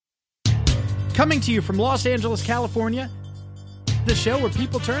Coming to you from Los Angeles, California, the show where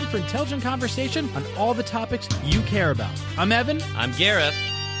people turn for intelligent conversation on all the topics you care about. I'm Evan. I'm Gareth.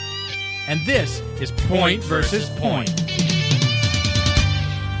 And this is Point versus Point.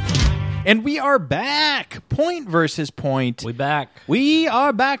 And we are back. Point versus Point. We back. We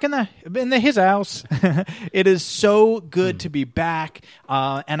are back in the his house. It is so good to be back.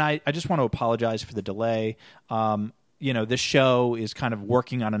 And I just want to apologize for the delay. This show is kind of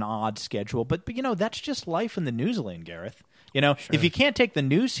working on an odd schedule, but that's just life in the news lane, Gareth. Sure. If you can't take the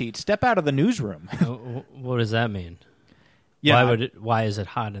news seat, step out of the newsroom. What does that mean? Yeah, why is it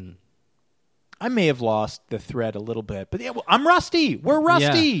hot? And I may have lost the thread a little bit, but I'm rusty. We're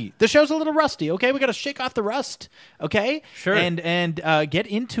rusty. Yeah. The show's a little rusty. Okay, we got to shake off the rust. Okay, sure, and get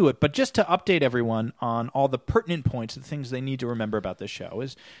into it. But just to update everyone on all the pertinent points, the things they need to remember about this show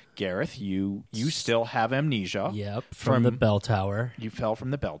is, Gareth, you still have amnesia. Yep, from the bell tower. You fell from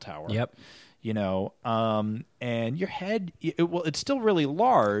the bell tower. Yep. And your head, it's still really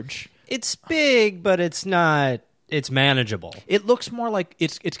large. It's big, but it's not. It's manageable. It looks more like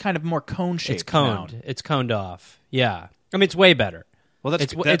it's kind of more cone shaped. It's coned. Now. It's coned off. Yeah, I mean it's way better. Well,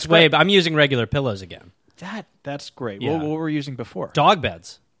 it's way. I'm using regular pillows again. That's great. Yeah. What were we using before? Dog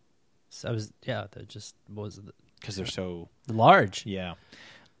beds. So because they're so large. Yeah.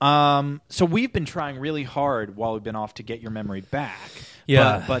 So we've been trying really hard while we've been off to get your memory back.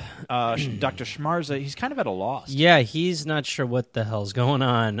 Yeah. But Dr. Schmarza, he's kind of at a loss. Yeah, he's not sure what the hell's going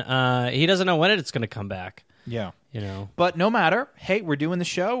on. He doesn't know when it's going to come back. Yeah. But no matter. Hey, we're doing the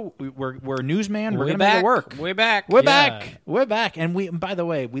show. We're a newsman. We're going to make it work. We're back. We're back. We're back. And by the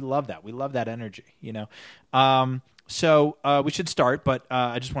way, we love that. We love that energy, So we should start, but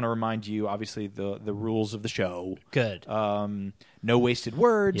I just want to remind you, obviously, the rules of the show. Good. No wasted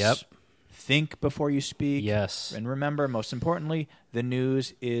words. Yep. Think before you speak. Yes. And remember, most importantly, the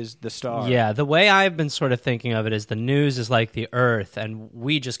news is the star. Yeah, the way I've been sort of thinking of it is the news is like the earth, and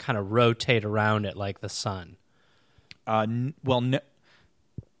we just kind of rotate around it like the sun. No,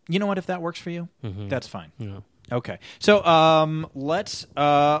 you know what? If that works for you, that's fine. Yeah. Okay. So let's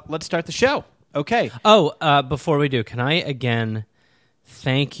start the show. Okay. Oh, before we do, can I again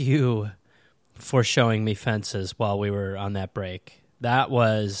thank you for showing me Fences while we were on that break? That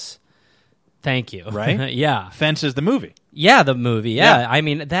was... Thank you. Right? Yeah. Fences, the movie. Yeah, the movie. Yeah. I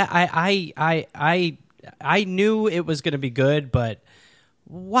mean, that I knew it was going to be good, but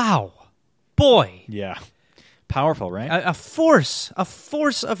wow. Boy. Yeah. Powerful, right? A force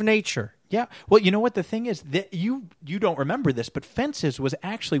of nature. Yeah. Well, you know what the thing is? That you don't remember this, but Fences was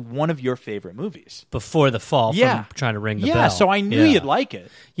actually one of your favorite movies. Before the fall from Trying to Ring the Bell. Yeah, so I knew you'd like it.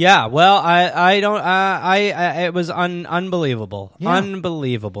 Yeah, well, I don't it was unbelievable. Yeah.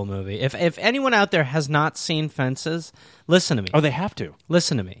 Unbelievable movie. If anyone out there has not seen Fences, listen to me. Oh, they have to.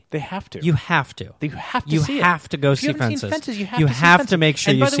 Listen to me. They have to. You have to. You have to you see it. You have to go if see Fences. Seen Fences. You have to make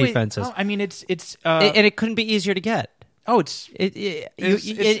sure you see Fences. Oh, I mean, it's and it couldn't be easier to get. Oh, and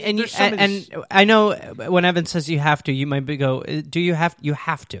I know when Evan says you have to, you might go, do you have? You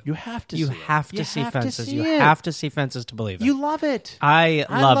have to. You have to. You see have it. to see Fences. See you it. have to see Fences to believe it. You love it. I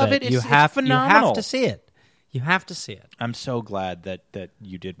love it. It's phenomenal. You have to see it. You have to see it. I'm so glad that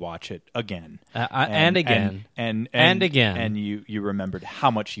you did watch it again and again and again, and you remembered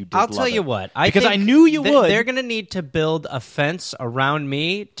how much you did. I'll tell you what, because I knew you would. They're going to need to build a fence around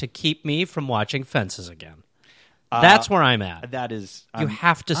me to keep me from watching Fences again. That's where I'm at. That is, you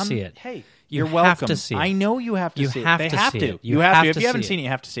have to see it. Hey, you're welcome. Have to see it. I know you have to see it. They have to. to. You have to. If you haven't seen it, you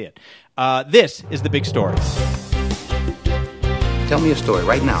have to see it. This is the big story. Tell me a story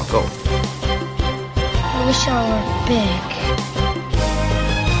right now. Go. I wish I The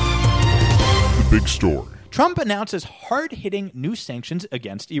were big. big story. Trump announces hard-hitting new sanctions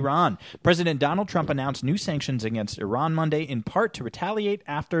against Iran. President Donald Trump announced new sanctions against Iran Monday, in part to retaliate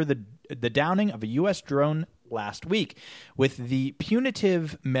after the downing of a U.S. drone last week, with the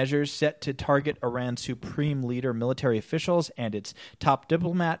punitive measures set to target Iran's supreme leader, military officials, and its top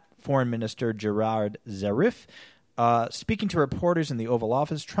diplomat, Foreign Minister Javad Zarif. Speaking to reporters in the Oval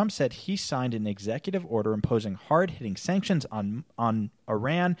Office, Trump said he signed an executive order imposing hard-hitting sanctions on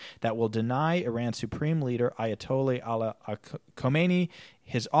Iran that will deny Iran's supreme leader, Ayatollah Ali Khamenei,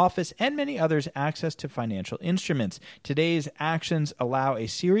 his office, and many others access to financial instruments. Today's actions allow a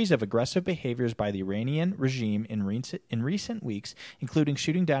series of aggressive behaviors by the Iranian regime in recent weeks, including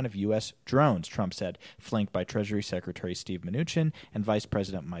shooting down of U.S. drones, Trump said, flanked by Treasury Secretary Steve Mnuchin and Vice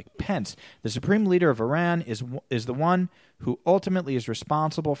President Mike Pence. The supreme leader of Iran is the one who ultimately is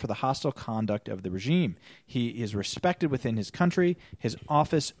responsible for the hostile conduct of the regime. He is respected within his country. His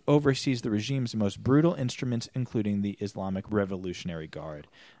office oversees the regime's most brutal instruments, including the Islamic Revolutionary Guard.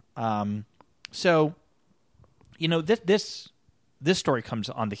 So, this story comes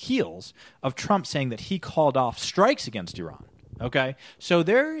on the heels of Trump saying that he called off strikes against Iran. Okay, so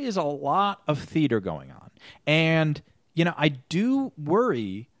there is a lot of theater going on, and I do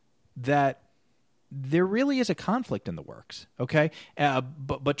worry that there really is a conflict in the works. Okay,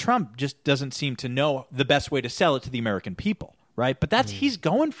 but Trump just doesn't seem to know the best way to sell it to the American people, right? But he's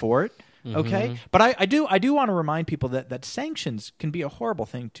going for it. Okay, but I do want to remind people that sanctions can be a horrible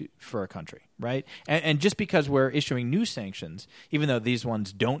thing for a country, right? And just because we're issuing new sanctions, even though these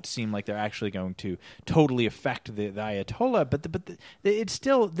ones don't seem like they're actually going to totally affect the Ayatollah, but it's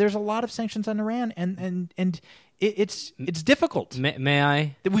still, there's a lot of sanctions on Iran, and it's difficult. May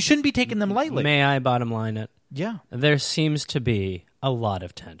I? We shouldn't be taking them lightly. May I bottom line it? Yeah. There seems to be a lot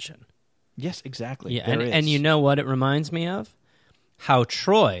of tension. Yes, exactly. Yeah, and you know what it reminds me of? How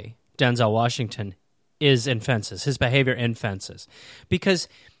Troy, Denzel Washington, is in Fences, his behavior in Fences. Because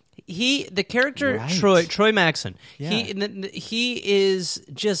the character Right. Troy Maxon, Yeah. he is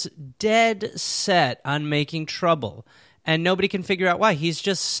just dead set on making trouble. And nobody can figure out why. He's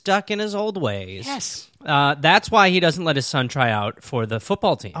just stuck in his old ways. Yes. That's why he doesn't let his son try out for the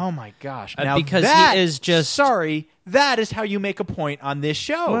football team. Oh my gosh! Because that, he is just... sorry. That is how you make a point on this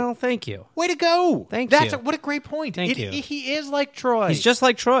show. Well, thank you. Way to go! Thank you. you. What a great point. Thank you. He is like Troy. He's just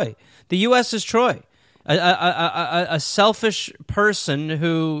like Troy. The U.S. is Troy. A selfish person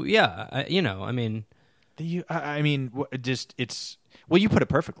who, I mean... it's... Well, you put it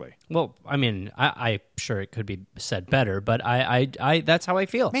perfectly. Well, I mean, I'm sure it could be said better, but I that's how I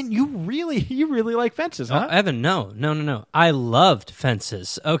feel. Man, you really like Fences, huh? Evan, no. I loved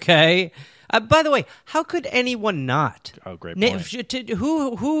Fences, okay? By the way, how could anyone not? Oh, great point.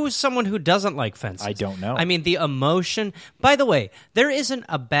 Who's someone who doesn't like Fences? I don't know. I mean, the emotion. By the way, there isn't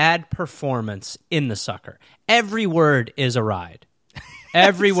a bad performance in The Sucker. Every word is a ride.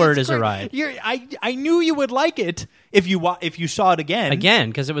 Every word is a ride. I knew you would like it if you saw it again. Again,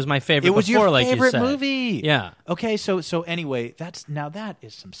 because it was my favorite. It was before, your like you favorite said. movie. Yeah. Okay, so anyway, that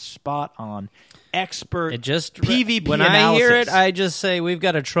is some spot on expert It just PvP when analysis. I hear it, I just say we've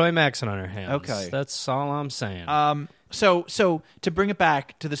got a Troy Maxon on our hands. Okay. That's all I'm saying. So to bring it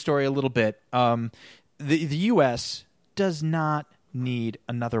back to the story a little bit, the U.S. does not need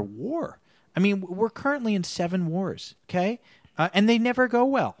another war. I mean, we're currently in 7 wars, okay? And they never go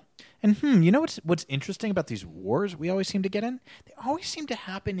well. And you know what's interesting about these wars we always seem to get in? They always seem to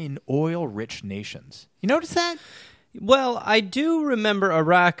happen in oil-rich nations. You notice that? Well, I do remember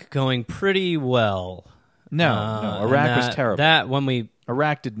Iraq going pretty well. No, Iraq was terrible.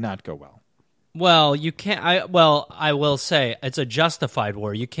 Iraq did not go well. Well, you can't. I will say it's a justified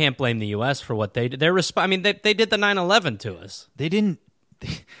war. You can't blame the U.S. for what they did. They did the 9/11 to us. They didn't.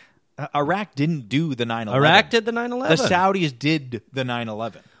 Iraq didn't do the 9/11. Iraq did the 9/11. The Saudis did the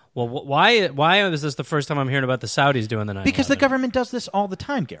 9/11. Well, why is this the first time I'm hearing about the Saudis doing the 9/11? Because the government does this all the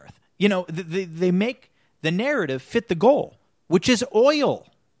time, Gareth. You know, they make the narrative fit the goal, which is oil.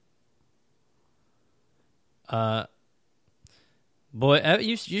 Boy,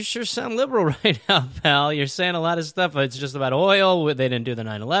 you sure sound liberal right now, pal. You're saying a lot of stuff. It's just about oil. They didn't do the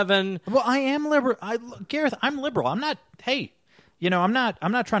 9/11. Well, I am liberal. Gareth, I'm liberal. I'm not. Hey, I'm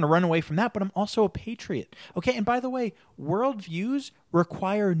not trying to run away from that, but I'm also a patriot. Okay, and by the way, worldviews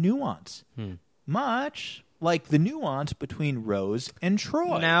require nuance, much like the nuance between Rose and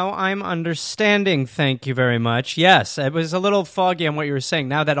Troy. Now I'm understanding. Thank you very much. Yes, it was a little foggy on what you were saying.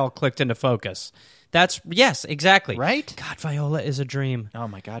 Now that all clicked into focus. Yes, exactly. Right? God, Viola is a dream. Oh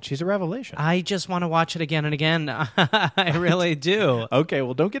my God, she's a revelation. I just want to watch it again and again. I really do. Okay,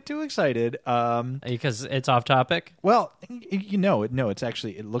 well, don't get too excited. Because it's off topic? Well, it's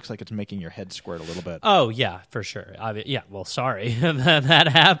actually, it looks like it's making your head squirt a little bit. Oh, yeah, for sure. Well, sorry. that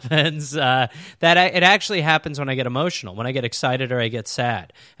happens. It actually happens when I get emotional, when I get excited or I get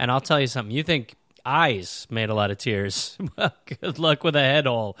sad. And I'll tell you something. You think eyes made a lot of tears. Well, good luck with a head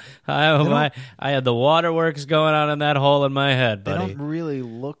hole. I had the waterworks going on in that hole in my head, buddy. They don't really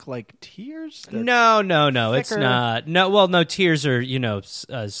look like tears? No, it's thicker. not. No, tears are,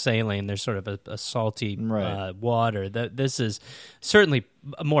 saline. They're sort of a salty water. This is certainly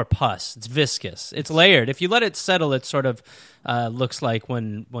more pus. It's viscous. It's layered. If you let it settle, it sort of looks like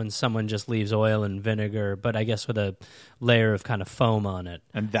when someone just leaves oil and vinegar, but I guess with a layer of kind of foam on it.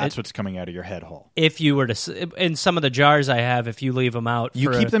 And that's what's coming out of your head hole. If you were to, in some of the jars I have, if you leave them out, you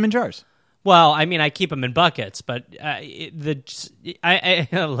keep them in jars. Well, I mean, I keep them in buckets, but look,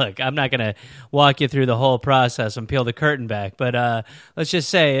 I'm not going to walk you through the whole process and peel the curtain back, but let's just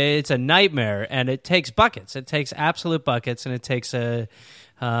say it's a nightmare, and it takes buckets. It takes absolute buckets, and it takes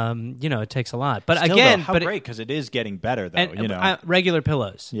It takes a lot. But Still, again, though, how great, because it is getting better, though. and, regular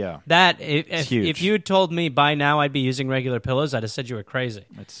pillows. Yeah. That huge. if you had told me by now I'd be using regular pillows, I'd have said you were crazy.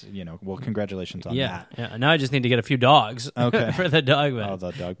 It's well, congratulations on that. Yeah. Now I just need to get a few dogs. Okay. For the dog bed. Oh,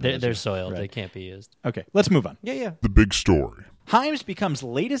 the dog They're pillows, soiled. right. They can't be used. Okay, let's move on. Yeah. The big story. Himes becomes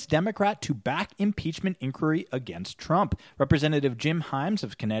latest Democrat to back impeachment inquiry against Trump. Representative Jim Himes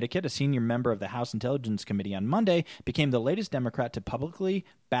of Connecticut, a senior member of the House Intelligence Committee on Monday, became the latest Democrat to publicly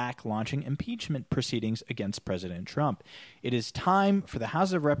back launching impeachment proceedings against President Trump. It is time for the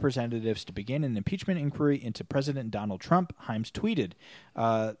House of Representatives to begin an impeachment inquiry into President Donald Trump, Himes tweeted.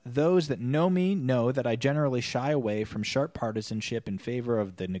 Those that know me know that I generally shy away from sharp partisanship in favor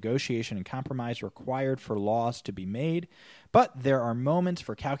of the negotiation and compromise required for laws to be made. But there are moments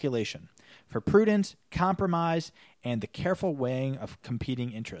for calculation, for prudence, compromise, and the careful weighing of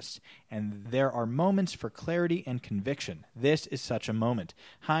competing interests. And there are moments for clarity and conviction. This is such a moment.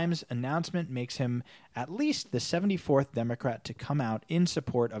 Himes' announcement makes him at least the 74th Democrat to come out in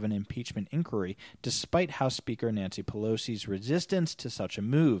support of an impeachment inquiry, despite House Speaker Nancy Pelosi's resistance to such a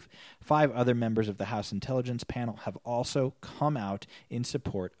move. 5 other members of the House Intelligence Panel have also come out in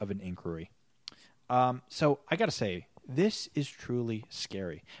support of an inquiry. So I got to say, this is truly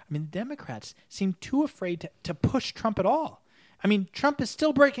scary. I mean, Democrats seem too afraid to push Trump at all. I mean, Trump is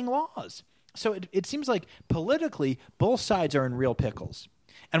still breaking laws. So it seems like politically, both sides are in real pickles.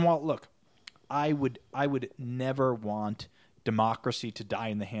 And while, look, I would never want democracy to die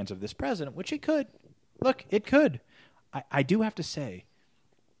in the hands of this president, which it could. Look, it could. I do have to say,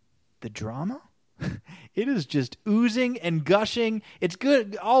 the drama? It is just oozing and gushing. It's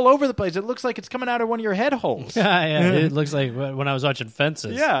good all over the place. It looks like it's coming out of one of your head holes. Yeah. It looks like when I was watching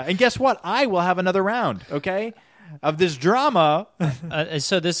Fences. Yeah, and guess what? I will have another round, okay, of this drama.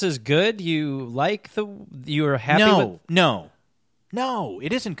 So this is good? You are happy with... No,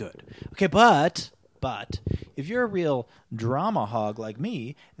 it isn't good. Okay, but if you're a real drama hog like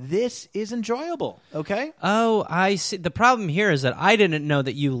me, this is enjoyable, okay? Oh, I see. The problem here is that I didn't know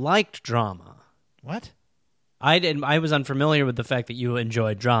that you liked drama. What? I was unfamiliar with the fact that you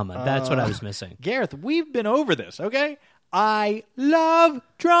enjoyed drama. That's what I was missing. Gareth, we've been over this, okay? I love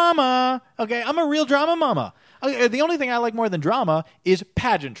drama. Okay, I'm a real drama mama. Okay, the only thing I like more than drama is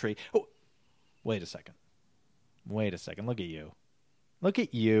pageantry. Oh, wait a second. Look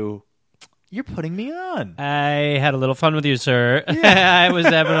at you. You're putting me on. I had a little fun with you, sir. Yeah.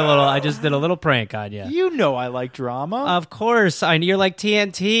 I just did a little prank on you. You know I like drama. Of course. You're like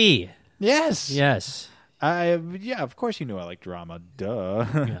TNT. Yes. Yes. Of course you know I like drama. Duh.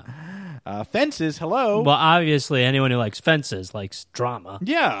 Yeah. Fences, hello. Well, obviously, anyone who likes Fences likes drama.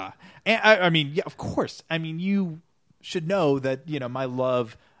 Yeah. And I mean, yeah, of course. I mean, you should know that, my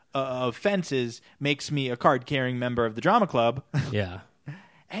love of Fences makes me a card-carrying member of the drama club. Yeah.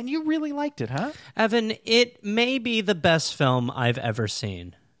 And you really liked it, huh? Evan, it may be the best film I've ever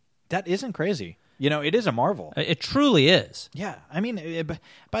seen. That isn't crazy. It is a marvel. It truly is. Yeah. I mean,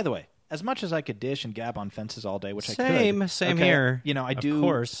 by the way, as much as I could dish and gab on Fences all day, which I could. Same here. I do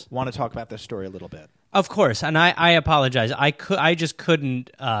want to talk about this story a little bit. Of course, and I apologize. I just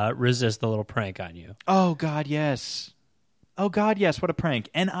couldn't resist the little prank on you. Oh, God, yes. What a prank.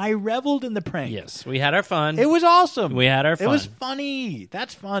 And I reveled in the prank. Yes, we had our fun. It was awesome. We had our fun. It was funny.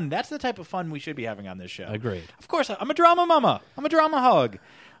 That's fun. That's the type of fun we should be having on this show. Agreed. Of course, I'm a drama mama. I'm a drama hog.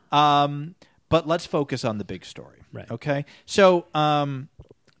 But let's focus on the big story. Right. Okay? So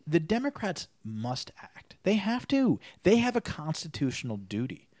the Democrats must act. They have to. They have a constitutional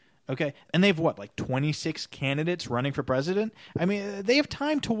duty. Okay? And they have 26 candidates running for president? I mean, they have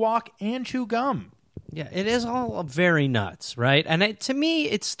time to walk and chew gum. Yeah, it is all very nuts, right? And to me,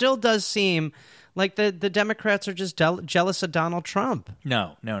 it still does seem like the Democrats are just jealous of Donald Trump.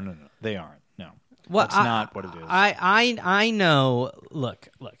 No. They aren't. No. Well, that's not what it is. I know. Look.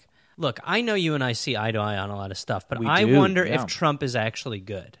 I know you and I see eye to eye on a lot of stuff, but I wonder if Trump is actually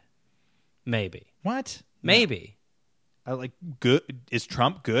good. Maybe. What? Maybe. Good? Is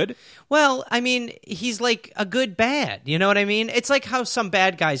Trump good? Well, I mean, he's like a good bad. You know what I mean? It's like how some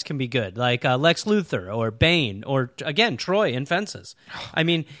bad guys can be good, like Lex Luthor or Bane or, again, Troy in Fences. I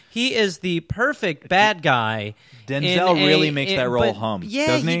mean, he is the perfect bad guy. Denzel really makes that role hum,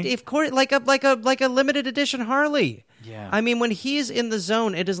 doesn't he? Of course, like a limited edition Harley. Yeah. I mean, when he's in the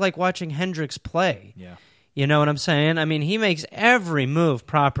zone, it is like watching Hendrix play. Yeah. You know what I'm saying? I mean, he makes every move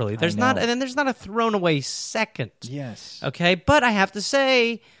properly. There's not a thrown away second. Yes. Okay, but I have to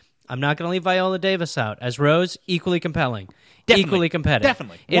say, I'm not going to leave Viola Davis out. As Rose, equally compelling. Definitely. Equally competitive.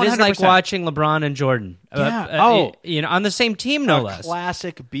 Definitely. 100%. It is like watching LeBron and Jordan. Yeah. On the same team, no less.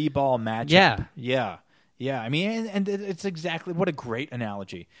 Classic B-ball matchup. Yeah. Yeah. Yeah, I mean, and it's exactly what a great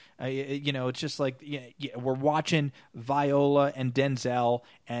analogy. It's just like we're watching Viola and Denzel,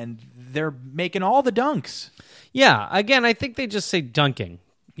 and they're making all the dunks. Yeah, again, I think they just say dunking.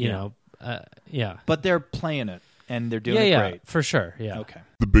 Yeah, but they're playing it, and they're doing it great for sure. Yeah. Okay.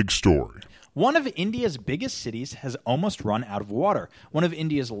 The big story. One of India's biggest cities has almost run out of water. One of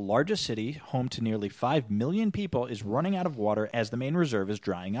India's largest city, home to nearly 5 million people, is running out of water as the main reserve is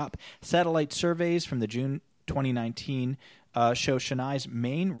drying up. Satellite surveys from the June 2019 show Chennai's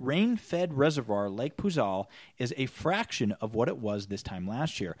main rain-fed reservoir, Lake Puzal, is a fraction of what it was this time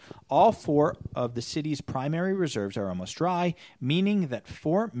last year. All 4 of the city's primary reserves are almost dry, meaning that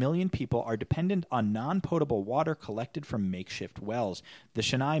 4 million people are dependent on non-potable water collected from makeshift wells. The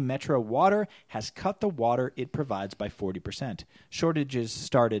Chennai Metro Water has cut the water it provides by 40%. Shortages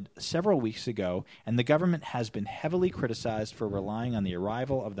started several weeks ago, and the government has been heavily criticized for relying on the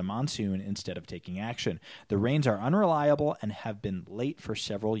arrival of the monsoon instead of taking action. The rains are unreliable and have been late for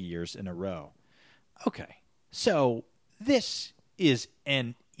several years in a row. Okay, so this is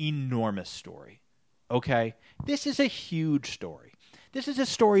an enormous story, okay? This is a huge story. This is a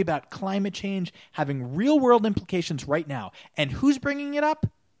story about climate change having real-world implications right now. And who's bringing it up?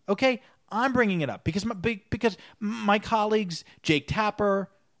 Okay, I'm bringing it up because my colleagues Jake Tapper,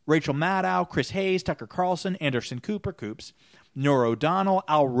 Rachel Maddow, Chris Hayes, Tucker Carlson, Anderson Coops, Nora O'Donnell,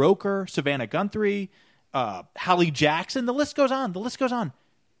 Al Roker, Savannah Guthrie, Hallie Jackson, the list goes on.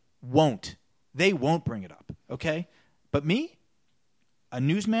 They won't bring it up, okay? But me, a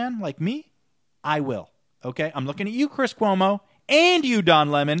newsman like me, I will, okay? I'm looking at you, Chris Cuomo, and you,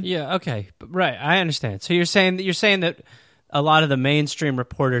 Don Lemon. Yeah, okay. Right, I understand. So you're saying that a lot of the mainstream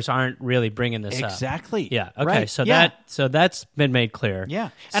reporters aren't really bringing this up. Exactly. Yeah, okay. Right. So that's been made clear. Yeah.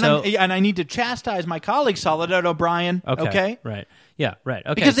 And, so, I need to chastise my colleague, Soledad O'Brien, okay? Right. Yeah, right.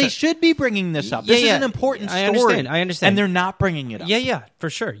 Okay. Because they should be bringing this up. This is an important story. I understand. And they're not bringing it up. Yeah, for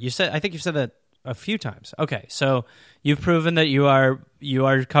sure. I think you've said that a few times. Okay, so you've proven that you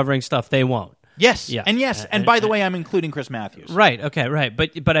are covering stuff they won't. Yes. Yeah. And by the way, I'm including Chris Matthews. Right. Okay. Right.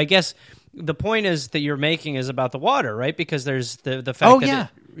 But I guess the point is that you're making is about the water, right? Because there's the fact that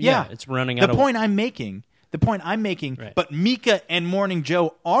it's running out. The point I'm making. Right. But Mika and Morning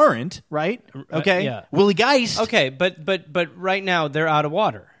Joe aren't, right? Okay. Yeah. Willie Geist. Okay. But right now they're out of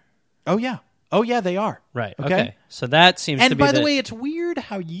water. Oh yeah, they are. Right. Okay. So that seems to be. And by the way, it's weird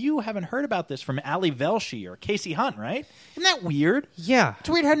how you haven't heard about this from Ali Velshi or Casey Hunt, right? Isn't that weird? Yeah. It's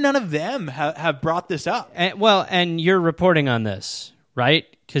weird how none of them have brought this up. And you're reporting on this, right?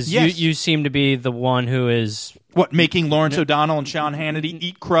 Because you seem to be the one who is... What, making Lawrence O'Donnell and Sean Hannity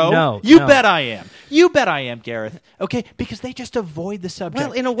eat crow? No. You bet I am, Gareth. Okay, because they just avoid the subject.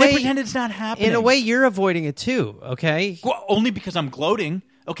 Well, in a way... They pretend it's not happening. In a way, you're avoiding it too, okay? Well, only because I'm gloating,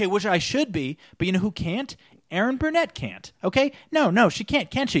 okay, which I should be. But you know who can't? Erin Burnett can't, okay? No, she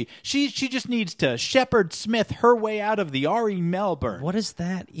can't, can she? She just needs to Shepard Smith her way out of the R.E. Melbourne. What does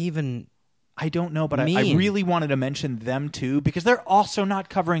that even... I don't know, but I really wanted to mention them too because they're also not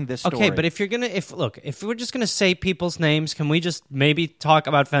covering this story. Okay, but if we're just gonna say people's names, can we just maybe talk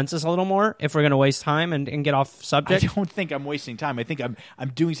about fences a little more? If we're gonna waste time and get off subject, I don't think I'm wasting time. I think I'm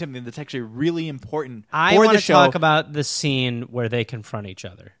doing something that's actually really important. I want to talk about the scene where they confront each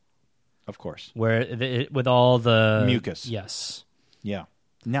other. Of course, where with all the mucus. Yes. Yeah.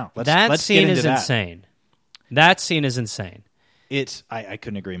 No. Let's that scene get into is insane. That scene is insane. I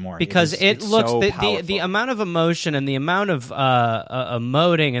couldn't agree more because it looks so the amount of emotion and the amount of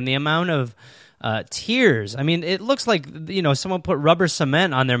emoting and the amount of tears. I mean, it looks like someone put rubber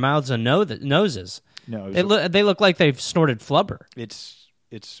cement on their mouths and noses. No, they look like they've snorted flubber. It's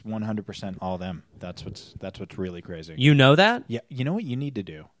 100% all them. That's what's really crazy. You know that? Yeah. You know what you need to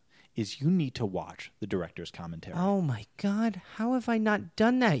do is you need to watch the director's commentary. Oh my God! How have I not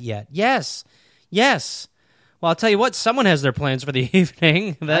done that yet? Yes. Well, I'll tell you what. Someone has their plans for the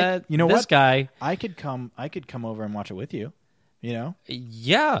evening. This guy. I could come over and watch it with you. You know.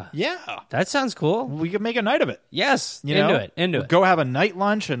 Yeah. That sounds cool. We could make a night of it. Yes. Into it. Go have a night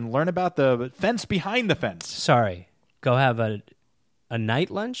lunch and learn about the fence behind the fence. Sorry. Go have a night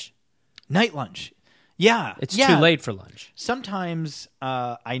lunch. Night lunch. Yeah. It's too late for lunch. Sometimes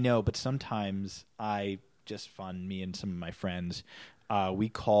I know, but sometimes I just fun me and some of my friends. We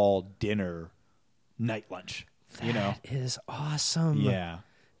call dinner night lunch. That is awesome. Yeah.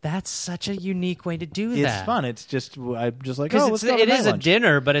 That's such a unique way to do that. It's fun. It's just I'm just like, let's go to it is lunch. A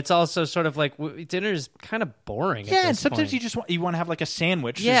dinner, but it's also sort of like dinner's kind of boring. Yeah, and sometimes point. you want to have like a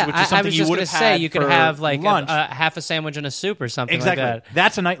sandwich. Yeah, which is something I was you just would going have to say had you could for have like lunch. a half a sandwich and a soup or something exactly. like that.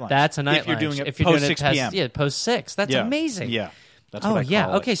 That's a night lunch. That's a night if you're lunch. doing it if you're post doing 6 p.m. Yeah, post 6. That's amazing. Yeah. That's what I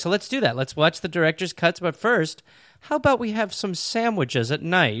call it. Okay, so let's do that. Let's watch the director's cuts. But first, how about we have some sandwiches at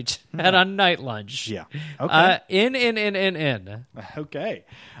night and on night lunch? Yeah. Okay. In. Okay.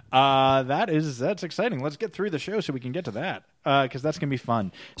 That's exciting. Let's get through the show so we can get to that because that's going to be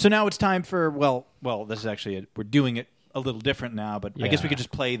fun. So now it's time for, well, this is actually, we're doing it a little different now, but I guess we could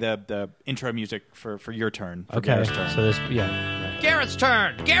just play the intro music for your turn. For Garrett's turn. So this, Garrett's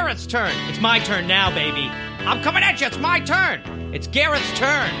turn. Garrett's turn. It's my turn now, baby. I'm coming at you. It's my turn. It's Garrett's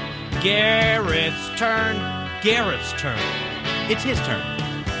turn. Garrett's turn. Garrett's turn. It's his turn.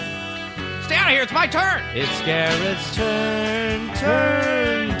 Stay out of here. It's my turn. It's Garrett's turn.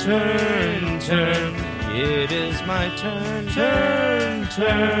 Turn. It is my turn.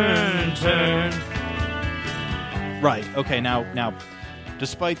 Turn. Right. Okay. Now,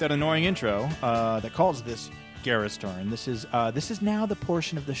 despite that annoying intro that calls this Garrett's turn, this is now the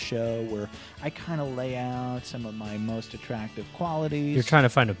portion of the show where I kind of lay out some of my most attractive qualities. You're trying to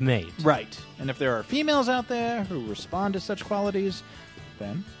find a mate. Right. And if there are females out there who respond to such qualities,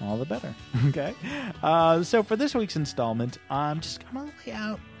 then all the better. Okay. So for this week's installment, I'm just gonna lay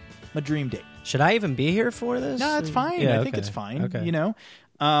out my dream date. Should I even be here for this? No, it's fine. Yeah, I think it's fine. Okay. You know.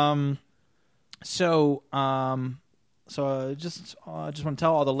 So I just want to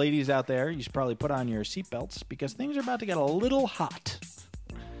tell all the ladies out there, you should probably put on your seatbelts because things are about to get a little hot.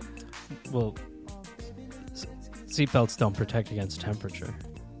 Well, seatbelts don't protect against temperature.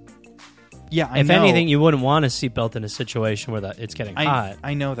 Yeah, I if know. anything, you wouldn't want a seatbelt in a situation where it's getting hot.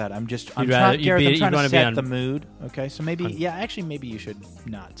 I know that. I'm trying rather- you'd be- to you'd wanna be set on- the mood. Okay, so maybe you should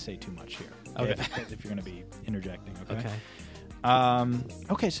not say too much here. Okay. If you're going to be interjecting. Okay.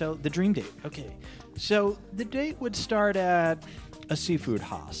 Okay. So the dream date. Okay. So the date would start at a seafood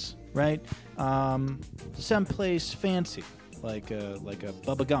house, right? Someplace fancy, like a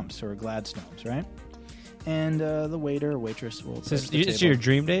Bubba Gump's or a Gladstone's, right? And the waiter or waitress will So approach the it's table. your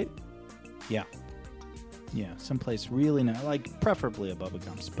dream date? Yeah, someplace really nice, like preferably a Bubba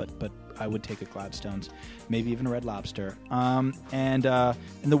Gump's, but I would take a Gladstone's, maybe even a Red Lobster. And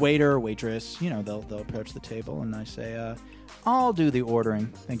the waiter or waitress, they'll approach the table, and I say, "I'll do the ordering,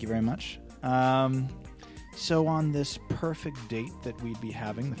 thank you very much." So on this perfect date that we'd be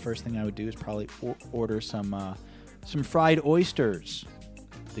having, the first thing I would do is probably order some fried oysters,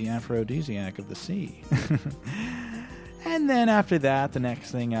 the aphrodisiac of the sea. And then after that, the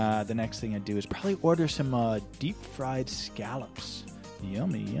next thing I'd do is probably order some deep fried scallops.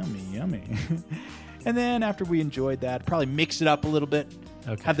 Yummy. And then after we enjoyed that, probably mix it up a little bit.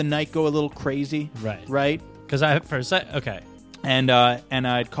 Okay. Have the night go a little crazy. Right. Because okay. And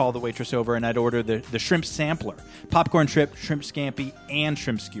I'd call the waitress over and I'd order the shrimp sampler, popcorn shrimp scampi, and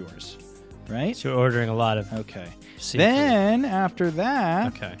shrimp skewers. Right. So you're ordering a lot of Okay. seafood. Then after that,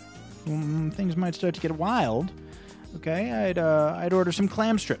 Okay. Things might start to get wild. Okay, I'd order some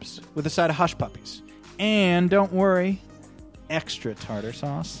clam strips with a side of hush puppies, and don't worry, extra tartar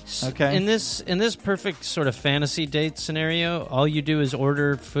sauce. Okay, In this perfect sort of fantasy date scenario, all you do is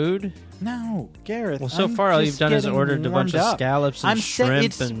order food. no, Gareth. Well, so I'm far all just you've done is getting ordered a bunch of warmed up. scallops and shrimp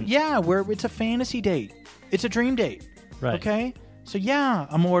it's a fantasy date. It's a dream date. Right. Okay, so yeah,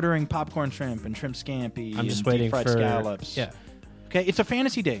 I'm ordering popcorn shrimp and shrimp scampi. I'm just and waiting deep fried for scallops. Yeah. Okay, it's a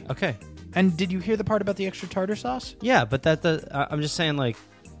fantasy date. Okay. And did you hear the part about the extra tartar sauce? Yeah, but I'm just saying, like,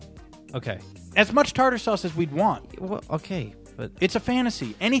 okay. As much tartar sauce as we'd want. Well, okay, but It's a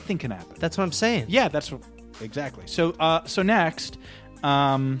fantasy. Anything can happen. that's what I'm saying. Yeah, that's exactly. So next,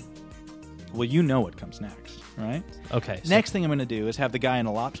 well, you know what comes next, right? Okay. So, Next thing I'm going to do is have the guy in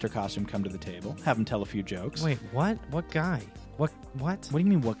a lobster costume come to the table, have him tell a few jokes. wait, what? What guy? What? What do you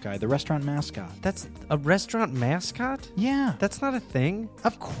mean, what guy? The restaurant mascot. That's a restaurant mascot? Yeah, That's not a thing.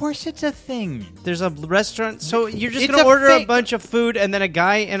 of course it's a thing. There's a restaurant. So you're just It's going to a order a fake- bunch of food and then a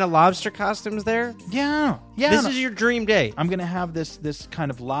guy in a lobster costume's there? Yeah. This is your dream date. I'm going to have this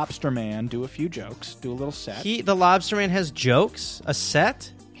kind of lobster man do a few jokes, do a little set. The lobster man has jokes? A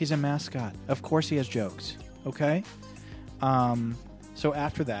set? He's a mascot. Of course he has jokes. Okay? So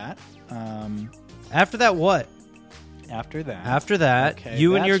after that, After that, what? After that, Okay,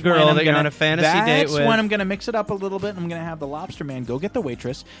 you and your that's when girl I'm that you're gonna- on a fantasy date with. That's when I'm going to mix it up a little bit. And I'm going to have the lobster man go get the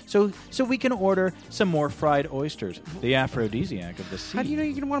waitress so we can order some more fried oysters, the aphrodisiac of the sea. How do you know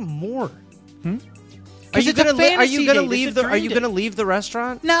you're going to want more? Are 'Cause you it's a gonna fantasy date. leave It's a the? Are dream you date. going to leave the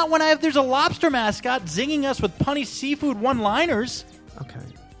restaurant? Not when there's a lobster mascot zinging us with punny seafood one-liners. Okay.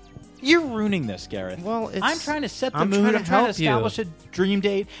 You're ruining this, Gareth. Well, it's- I'm trying to set the I'm mood. trying to I'm trying to help you. establish a dream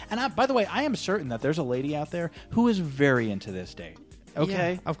date. And by the way, I am certain that there's a lady out there who is very into this date.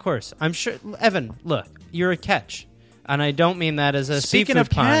 Okay? Yeah, of course. I'm sure. Evan, look, you're a catch. And I don't mean that as a Speaking seafood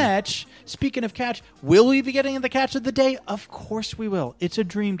pun. speaking of catch, will we be getting the catch of the day? Of course we will. It's a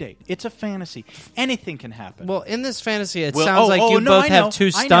dream date. It's a fantasy. Anything can happen. Well, in this fantasy, it Well, sounds like you no, both I know. have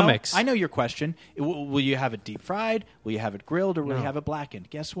two I know. stomachs. I know your question. Will you have it deep fried? Will you have it grilled? Or will you have it blackened?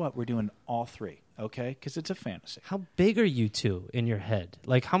 Guess what? We're doing all three, okay? Because it's a fantasy. How big are you two in your head?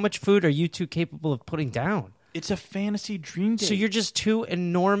 Like, how much food are you two capable of putting down? It's a fantasy dream date. So you're just two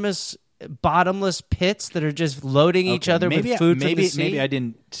enormous, bottomless pits that are just loading each other with food from the sea? Maybe I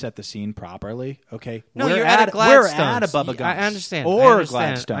didn't set the scene properly. Okay, No, we're you're at a we're Gladstone's. at a Bubba Gumps. I understand. Or I understand.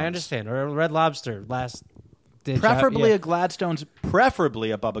 Gladstones. I understand. Or a Red Lobster. Preferably yeah. a Gladstone's.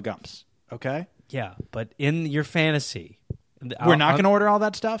 Preferably a Bubba Gumps. Okay, Yeah, but in your fantasy, we're not going to order all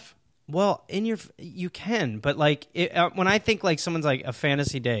that stuff. Well, you can, but like when I think like someone's like a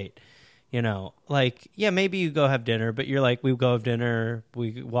fantasy date, you know, like yeah, maybe you go have dinner, but you're like we go have dinner,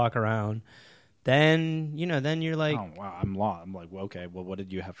 we walk around, then you're like, Oh wow, I'm lost. I'm like, well, okay, well, what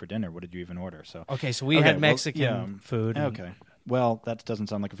did you have for dinner? What did you even order? So okay, so we Okay, had well, Mexican yeah. food. and- Okay. Well, that doesn't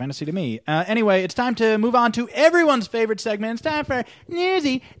sound like a fantasy to me. Anyway, it's time to move on to everyone's favorite segment. It's time for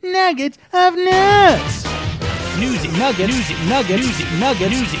Newsy Nuggets of Nuts. Newsy Nuggets. Newsy Nuggets. Newsy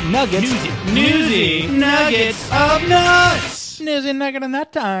Nuggets. Newsy Nuggets. Newsy Nuggets of Nuts. Newsy Nugget of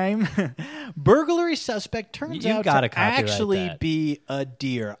Nut time. Burglary suspect turns You out gotta to copyright actually that. be a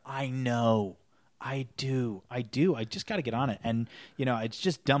deer. I know. I do. I just got to get on it. And, it's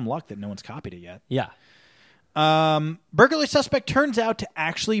just dumb luck that no one's copied it yet. Yeah. Burglary suspect turns out to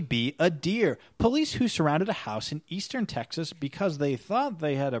actually be a deer. Police who surrounded a house in eastern Texas because they thought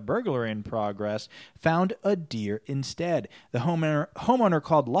they had a burglary in progress found a deer instead. The homeowner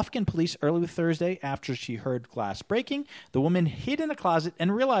called Lufkin police early Thursday after she heard glass breaking. The woman hid in a closet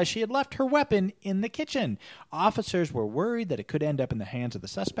and realized she had left her weapon in the kitchen. Officers were worried that it could end up in the hands of the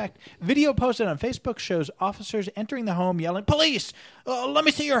suspect. Video posted on Facebook shows officers entering the home yelling, "Police! Let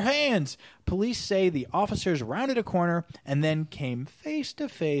me see your hands!" Police say the officers rounded a corner and then came face to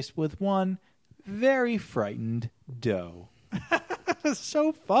face with one very frightened doe.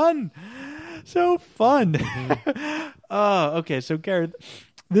 So fun. So fun. Okay, so Gareth,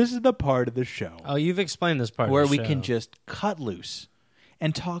 this is the part of the show Oh, you've explained this part where of the we show. can just cut loose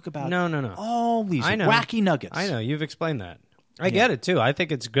and talk about No. all these I know. wacky nuggets. I know you've explained that. I get it too. I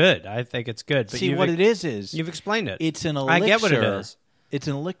think it's good. But See, what it is you've explained it. it's an elixir. I get what it is. It's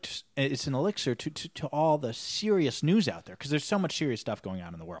an elixir. It's an elixir to all the serious news out there because there's so much serious stuff going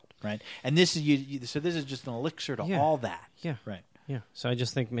on in the world, right? And this is so this is just an elixir to Yeah. all that. Yeah. Right. Yeah. So I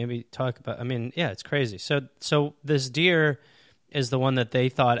just think maybe talk about. I mean, yeah, it's crazy. So this deer is the one that they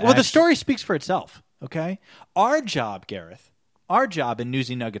thought. Well, the story speaks for itself. Okay, our job, Gareth, our job in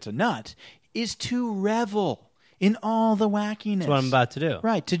Newsy Nuggets of Nuts is to revel in all the wackiness. That's what I'm about to do.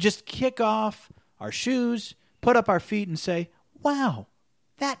 Right, to just kick off our shoes, put up our feet, and say, "Wow,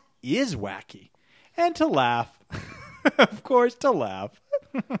 that is wacky," and to laugh. Of course, to laugh.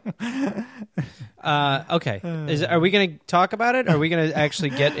 Okay. Are we going to talk about it? Or are we going to actually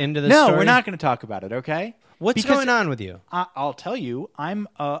get into the No, story? we're not going to talk about it. Okay. What's Because going on with you? I'll tell you, I'm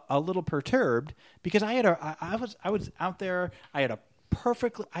a little perturbed because I was out there. I had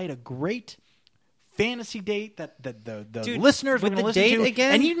a great fantasy date that the Dude, listeners were with going to the listen date to.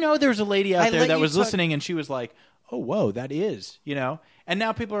 again? And there was a lady out I there let that you was talk- listening, and she was like, "Oh, whoa, that is," And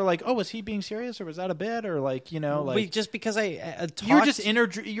now people are like, "Oh, was he being serious, or was that a bit, or like, Wait, just because I talked... you were just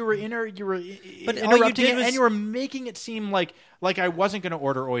you were But all you interrupting did it, was- and you were making it seem like I wasn't going to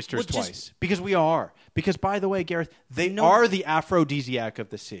order oysters Well, just- twice because we are. Because by the way, Gareth, they No. are the aphrodisiac of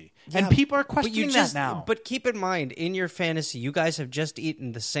the sea, and Yeah, people are but you questioning just- that now. But keep in mind, in your fantasy, you guys have just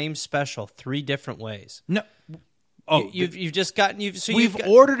eaten the same special 3 different ways. no, oh, You've just gotten... we've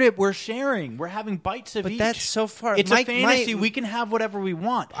ordered it. We're sharing. We're having bites of But each. that's so far... It's my- a fantasy. my- We can have whatever we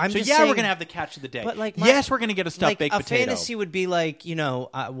want. I'm so just we're saying- going to have the catch of the day. But like, yes, we're going to get a stuffed like baked a potato. fantasy would be like,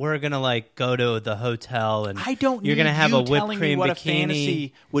 we're gonna go to the hotel and I don't. You're need gonna have you a whipped telling cream me what bikini. a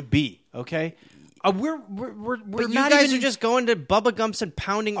fantasy would be. Okay, we're But you not guys even, are just going to Bubba Gumps and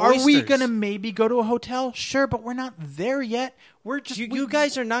pounding Are oysters. we going to maybe go to a hotel? Sure, but we're not there yet. We're just You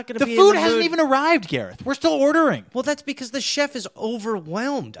guys are not going to The be. food in the hasn't mood. even arrived, Gareth. We're still ordering. Well, that's because the chef is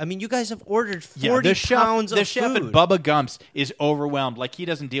overwhelmed. I mean, you guys have ordered 40 the chef, pounds the of chef at food. Bubba Gumps is overwhelmed. Like he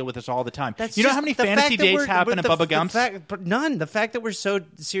doesn't deal with this all the time. That's you know just how many the fantasy fact that dates we're- happen at the- Bubba the Gumps? None. The fact that we're so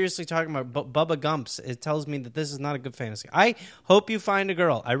seriously talking about Bubba Gumps, it tells me that this is not a good fantasy. I hope you find a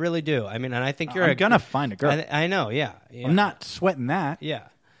girl. I really do. I mean, and I think you're I'm gonna find a girl. I know. Yeah. I'm not sweating that. Yeah.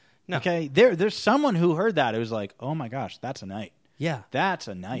 No. Okay, there's someone who heard that. It was like, oh my gosh, that's a night. Yeah. That's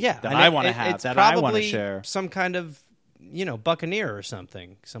a night Yeah, that and I want to have, it's that I want to probably share. some kind of, buccaneer or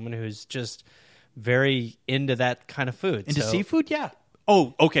something. Someone who's just very into that kind of food. Into so, seafood? Yeah.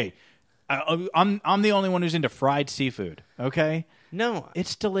 Oh, okay. I'm the only one who's into fried seafood. Okay. No,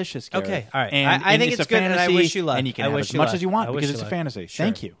 It's delicious, Gareth. okay, all right. And, I think it's it's a good, and I fantasy, wish you luck. And you can I have wish as you much luck. as you want I wish because you it's a luck. fantasy. Sure.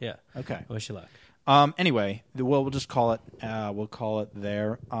 Thank you. Yeah. Okay. I wish you luck. Anyway, we'll just call it. We'll call it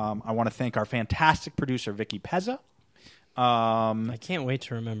there. I want to thank our fantastic producer Vicky Pezza. I can't wait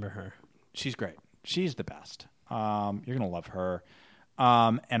to remember her. She's great. She's the best. You're gonna love her.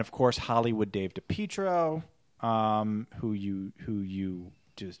 And of course Hollywood Dave DePietro, who you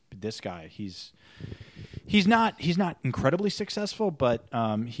just this guy. He's not incredibly successful, but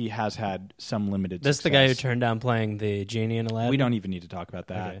he has had some limited. This is success. the guy who turned down playing the genie in Aladdin? We don't even need to talk about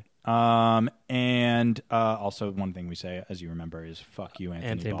that. Okay. And also one thing we say, as you remember, is "fuck you,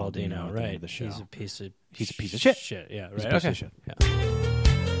 Anthony Baldino." At the end right? of the show. He's a piece of He's a piece of shit. Yeah, right. He's a piece of Okay. shit. Yeah.